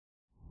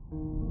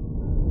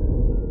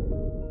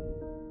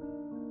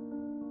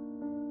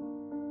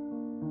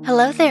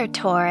Hello there,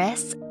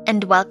 Taurus,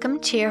 and welcome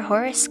to your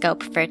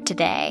horoscope for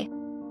today,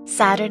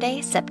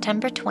 Saturday,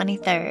 September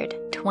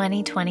 23rd,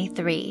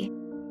 2023.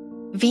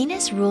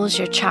 Venus rules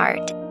your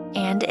chart,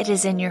 and it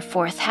is in your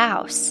 4th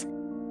house,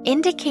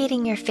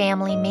 indicating your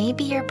family may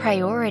be your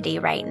priority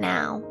right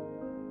now.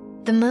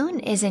 The moon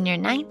is in your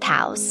 9th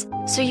house,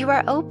 so you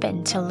are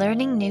open to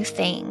learning new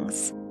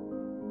things.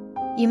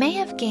 You may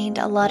have gained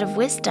a lot of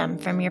wisdom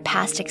from your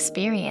past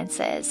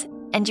experiences,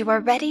 and you are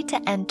ready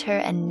to enter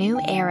a new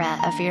era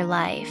of your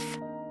life.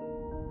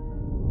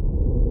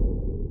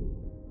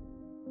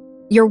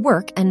 Your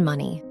work and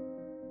money.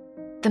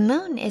 The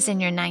moon is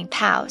in your 9th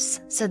house,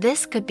 so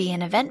this could be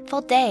an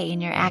eventful day in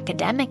your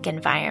academic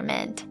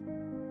environment.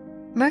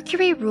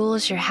 Mercury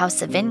rules your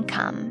house of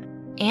income,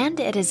 and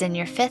it is in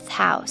your 5th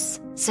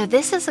house, so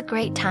this is a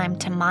great time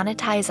to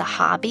monetize a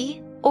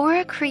hobby or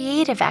a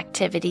creative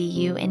activity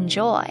you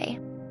enjoy.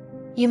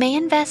 You may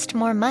invest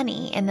more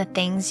money in the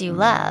things you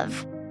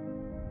love.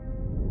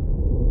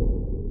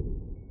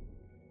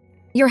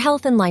 Your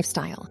health and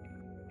lifestyle.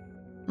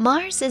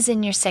 Mars is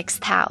in your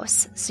 6th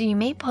house, so you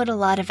may put a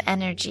lot of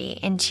energy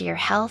into your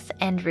health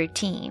and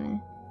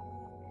routine.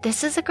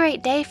 This is a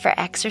great day for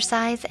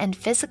exercise and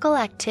physical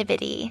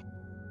activity.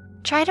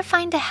 Try to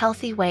find a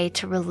healthy way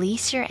to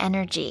release your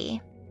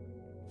energy.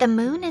 The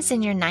moon is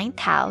in your 9th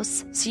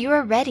house, so you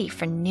are ready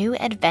for new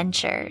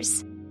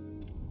adventures.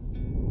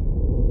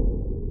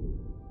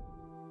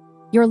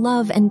 Your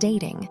love and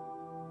dating.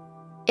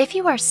 If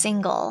you are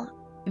single,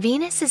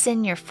 Venus is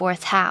in your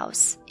 4th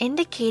house,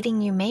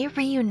 indicating you may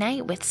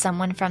reunite with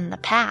someone from the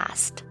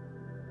past.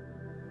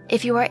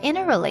 If you are in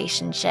a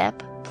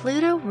relationship,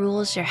 Pluto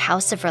rules your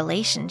house of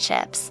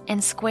relationships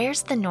and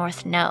squares the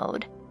North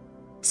Node,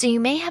 so you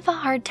may have a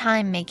hard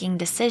time making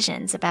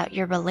decisions about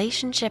your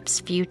relationship's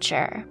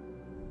future.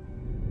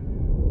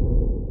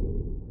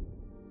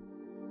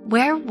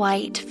 Wear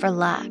white for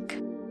luck.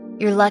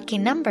 Your lucky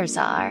numbers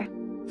are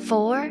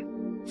 4,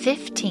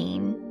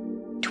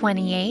 15,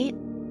 28,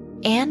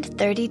 and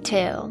 32.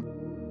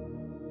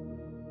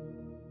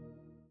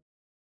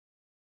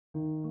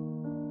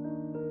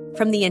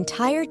 From the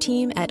entire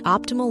team at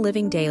Optimal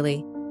Living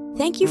Daily,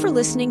 thank you for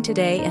listening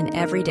today and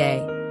every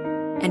day.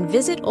 And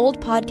visit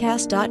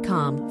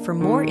oldpodcast.com for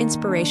more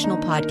inspirational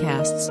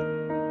podcasts.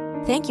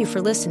 Thank you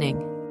for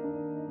listening.